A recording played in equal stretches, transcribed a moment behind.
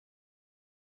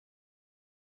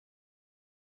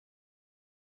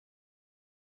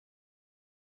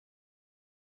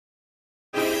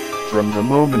from the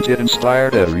moment it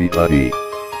inspired everybody.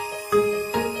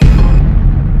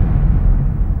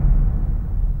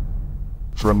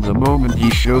 From the moment he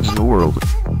shows the world.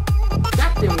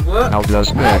 That didn't work. How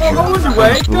does magic Oh, come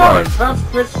anyway, to go on. life? Perhaps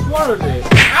Chris swallowed it.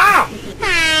 Ow!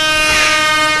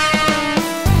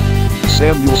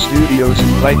 Samuel Studios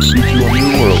invites you to a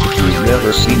new world you've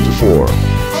never seen before.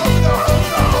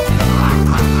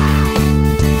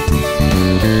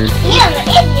 You're an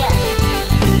idiot!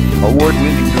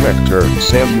 Award-winning director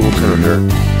Samuel Turner.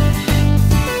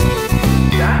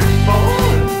 That's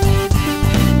fun.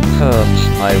 Comes,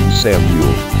 I'm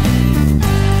Samuel.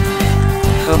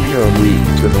 Coming only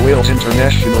to the Wales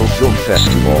International Film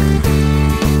Festival.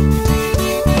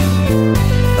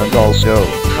 And also,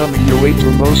 coming your way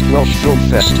to most Welsh film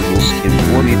festivals in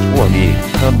 2020,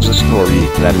 comes a story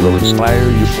that will inspire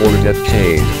you for a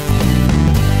decade.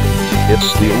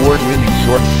 It's the award-winning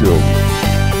short film.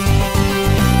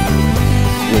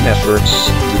 When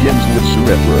efforts begins with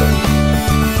Cerebra.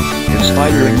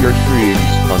 Inspiring your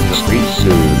dreams on the screen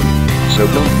soon. So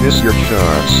don't miss your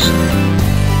chance.